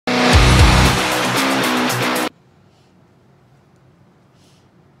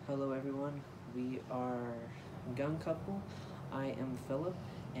We are a gun couple. I am Philip,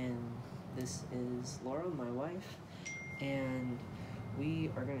 and this is Laura, my wife, and we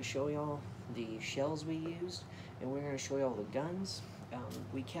are going to show y'all the shells we used, and we're going to show y'all the guns.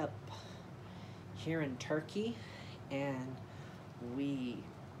 We kept hearing turkey, and we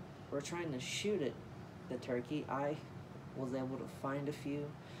were trying to shoot at the turkey. I was able to find a few,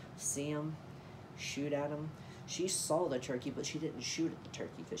 see them, shoot at them. She saw the turkey, but she didn't shoot at the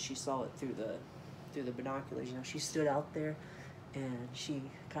turkey because she saw it through the binoculars. You know, she stood out there and she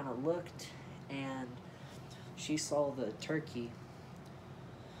kind of looked, and she saw the turkey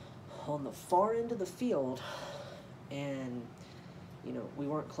on the far end of the field, and you know, we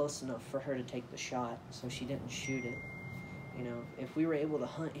weren't close enough for her to take the shot, so she didn't shoot it. You know, if we were able to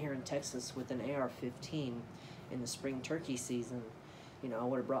hunt here in Texas with an AR-15 in the spring turkey season, you know, I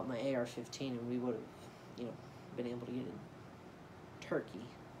would have brought my AR-15 and we would have, you know, been able to get a turkey.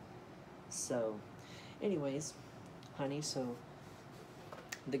 So, anyways, honey, so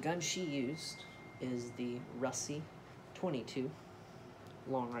the gun she used is the Russie 22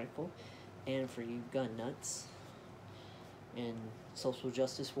 long rifle. And for you gun nuts and social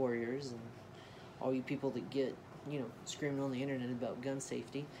justice warriors and all you people that get, you know, screaming on the internet about gun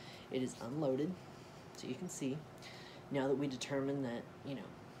safety, it is unloaded, so you can see. Now that we determined that, you know,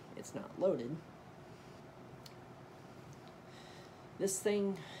 it's not loaded, this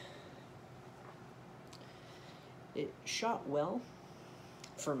thing, it shot well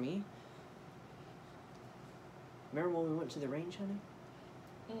for me. Remember when we went to the range, honey?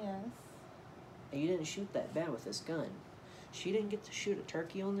 Yes. And you didn't shoot that bad with this gun. She didn't get to shoot a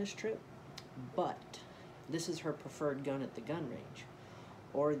turkey on this trip, but this is her preferred gun at the gun range,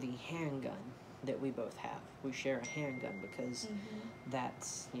 or the handgun that we both have. We share a handgun because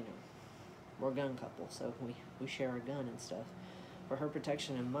that's, you know, we're a gun couple, so we share a gun and stuff for her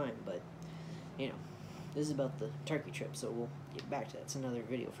protection and mine. But, you know, this is about the turkey trip, so we'll get back to that. It's another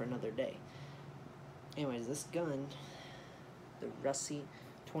video for another day. Anyways, this gun, the Russie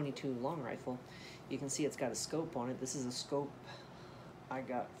 22 long rifle, you can see it's got a scope on it. This is a scope I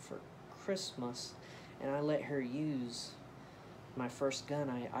got for Christmas, and I let her use my first gun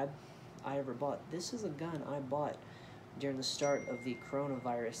I ever bought. This is a gun I bought during the start of the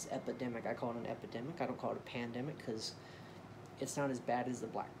coronavirus epidemic. I call it an epidemic. I don't call it a pandemic because it's not as bad as the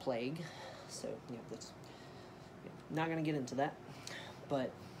Black Plague. So, you know, that's, you know, not going to get into that.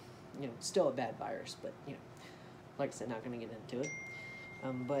 But, you know, still a bad virus. But, you know, like I said, not going to get into it.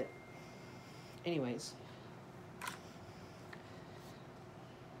 But, anyways,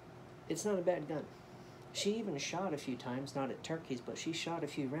 it's not a bad gun. She even shot a few times, not at turkeys, but she shot a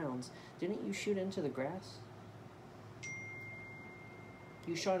few rounds. Didn't you shoot into the grass?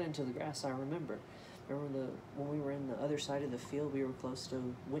 You shot into the grass, I remember. Remember when we were in the other side of the field, we were close to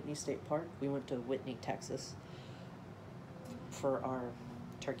Whitney State Park? We went to Whitney, Texas for our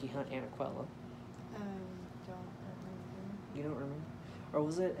turkey hunt, Anaquella. Don't remember. You don't remember? Or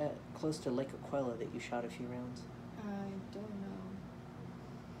was it at close to Lake Aquella that you shot a few rounds? I don't know.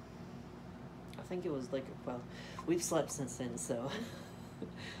 I think it was Lake Aquella. We've slept since then, so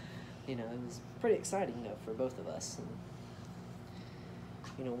you know, it was pretty exciting though for both of us. And,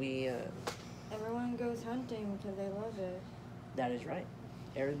 you know, we Everyone goes hunting because they love it. that is right.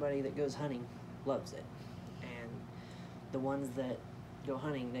 Everybody that goes hunting loves it, and the ones that go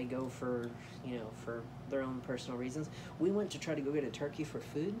hunting, they go for, you know, for their own personal reasons. We went to try to go get a turkey for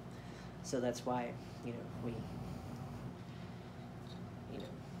food, so that's why, you know, we, you know,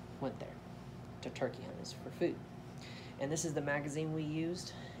 went there to turkey hunt is for food. And this is the magazine we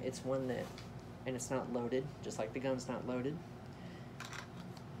used. It's one that, and it's not loaded, just like the gun's not loaded.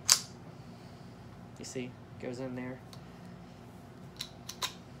 You see, goes in there.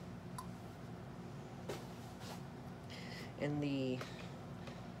 And the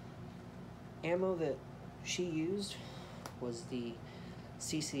ammo that she used was the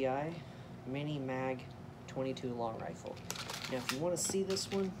CCI Mini Mag 22 long rifle. Now, if you want to see this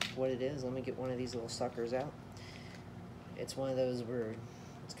one, what it is, let me get one of these little suckers out. It's one of those where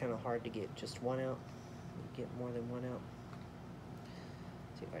it's kind of hard to get just one out. Get more than one out.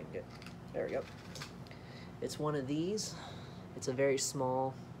 See if I can get, there we go. It's one of these. It's a very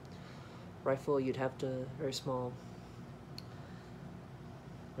small rifle. You'd have to, very small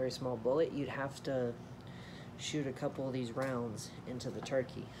bullet. You'd have to shoot a couple of these rounds into the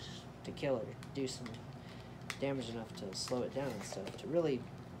turkey to kill it, do some damage enough to slow it down and stuff. To really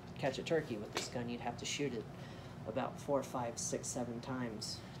catch a turkey with this gun, you'd have to shoot it about 4, 5, 6, 7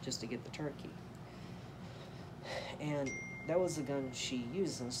 times just to get the turkey. And that was the gun she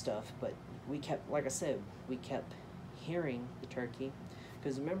used and stuff, but we kept, like I said, we kept hearing the turkey,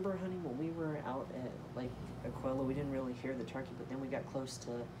 Because remember, honey, when we were out at Lake Aquila, we didn't really hear the turkey, but then we got close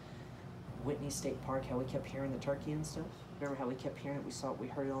to Whitney State Park, how we kept hearing the turkey and stuff? Remember how we kept hearing it? We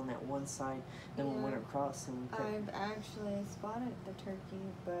heard it on that one side, then we went across and we I've actually spotted the turkey,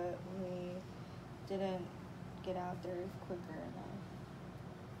 but we didn't get out there quicker enough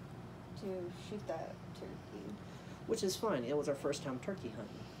to shoot that turkey. Which is fine. It was our first time turkey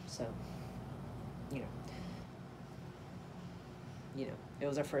hunting, so, it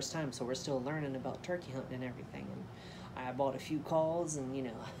was our first time, so we're still learning about turkey hunting and everything. And I bought a few calls,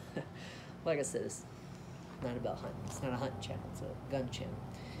 and like I said, it's not about hunting. It's not a hunting channel. It's a gun channel.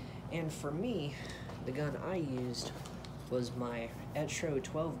 And for me, the gun I used was my Etro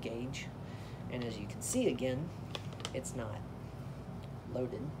 12 gauge, and as you can see again, it's not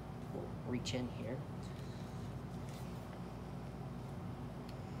loaded. We'll reach in here.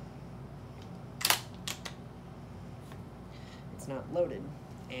 It's not loaded,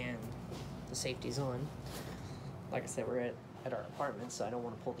 and the safety's on. Like I said, we're at our apartment, so I don't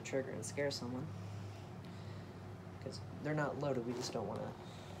want to pull the trigger and scare someone, because they're not loaded. We just don't want to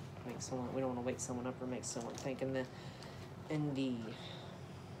we don't want to wake someone up or make someone think. And the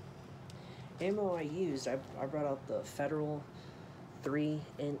ammo I used, I brought out the Federal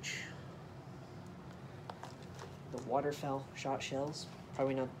 3-inch, the waterfowl shot shells.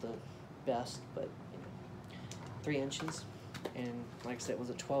 Probably not the best, but 3 inches. And like I said, it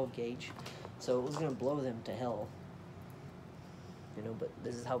was a 12 gauge, so it was gonna blow them to hell. But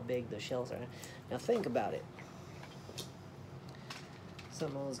this is how big the shells are. Now think about it.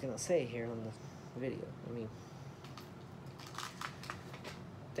 Something I was gonna say here on the video.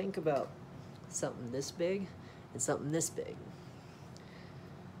 Think about something this big and something this big.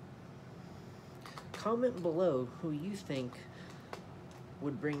 Comment below who you think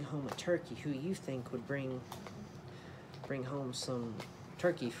would bring home a turkey, who you think would bring home some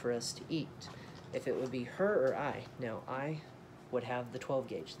turkey for us to eat. If it would be her or I. Now, I would have the 12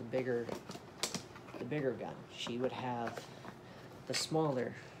 gauge, the bigger gun. She would have the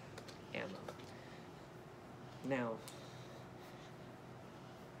smaller ammo. Now,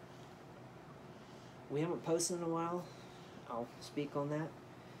 we haven't posted in a while. I'll speak on that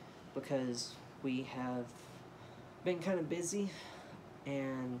because we have been kind of busy,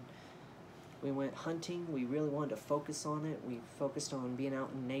 and we went hunting. We really wanted to focus on it. We focused on being out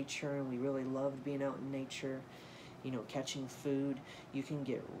in nature, and we really loved being out in nature, catching food. You can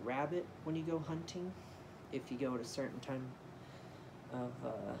get rabbit when you go hunting if you go at a certain time of,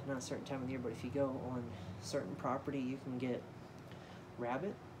 not a certain time of the year, but if you go on certain property, you can get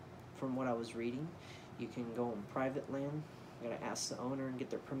rabbit, from what I was reading. You can go on private land. You gotta ask the owner and get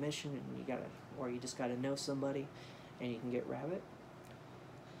their permission, and you just gotta know somebody, and you can get rabbit.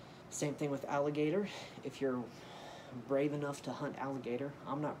 Same thing with alligator. If you're brave enough to hunt alligator.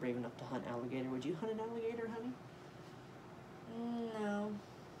 I'm not brave enough to hunt alligator. Would you hunt an alligator, honey? No.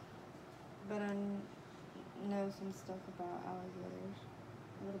 But I know some stuff about alligators.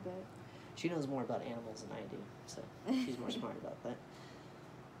 A little bit. She knows more about animals than I do, so she's more smart about that.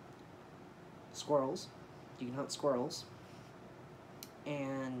 Squirrels. You can hunt squirrels.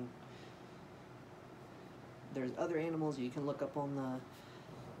 And there's other animals you can look up on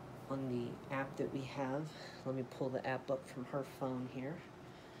the app that we have. Let me pull the app up from her phone here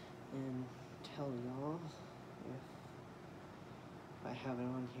and tell y'all if I have it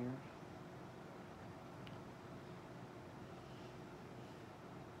on here.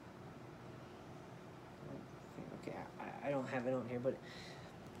 Okay, I don't have it on here, but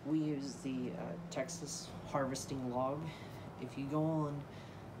we use the Texas harvesting log. If you go on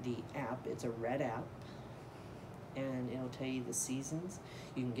the app, it's a red app, and it'll tell you the seasons.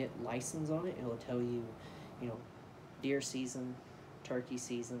 You can get license on it. It'll tell you, deer season, turkey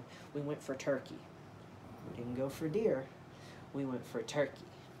season. We went for turkey. We didn't go for deer. We went for turkey.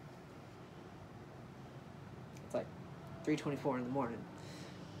 It's like 3:24 in the morning.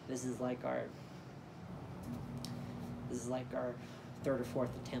 This is like our third or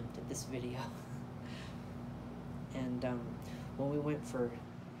fourth attempt at this video. And when we went for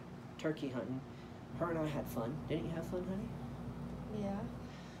turkey hunting, her and I had fun. Didn't you have fun, honey? Yeah.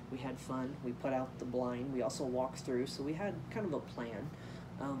 We had fun. We put out the blind. We also walked through, so we had kind of a plan.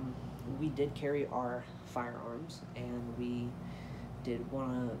 We did carry our firearms, and we did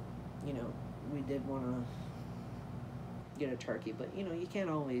want to, get a turkey, but you can't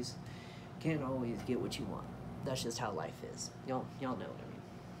always get what you want. That's just how life is. Y'all know what I mean.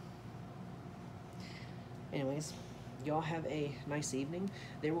 Anyways, y'all have a nice evening.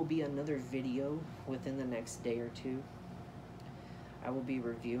 There will be another video within the next day or two. I will be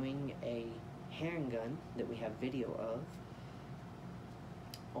reviewing a handgun that we have video of.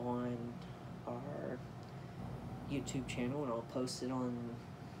 on our YouTube channel, and I'll post it on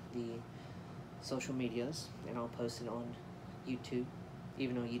the social medias, and I'll post it on YouTube.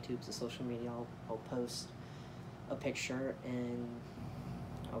 Even though YouTube's a social media, I'll post a picture, and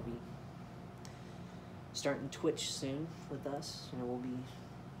I'll be starting Twitch soon with us. You know, we'll be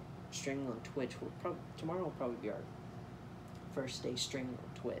streaming on Twitch. Tomorrow will probably be our first day streaming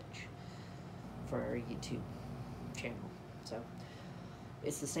on Twitch for our YouTube channel. So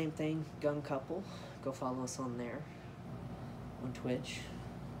it's the same thing, Gun Couple. Go follow us on there, on Twitch.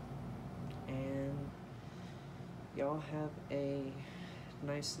 And y'all have a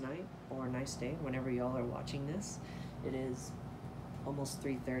nice night or a nice day whenever y'all are watching this. It is almost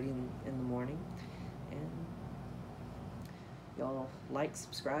 3:30 in the morning, and y'all like,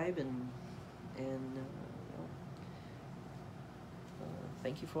 subscribe, and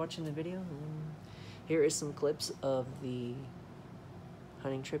thank you for watching the video. And here is some clips of the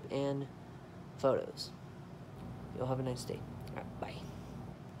hunting trip and photos. Y'all have a nice day. All right, bye.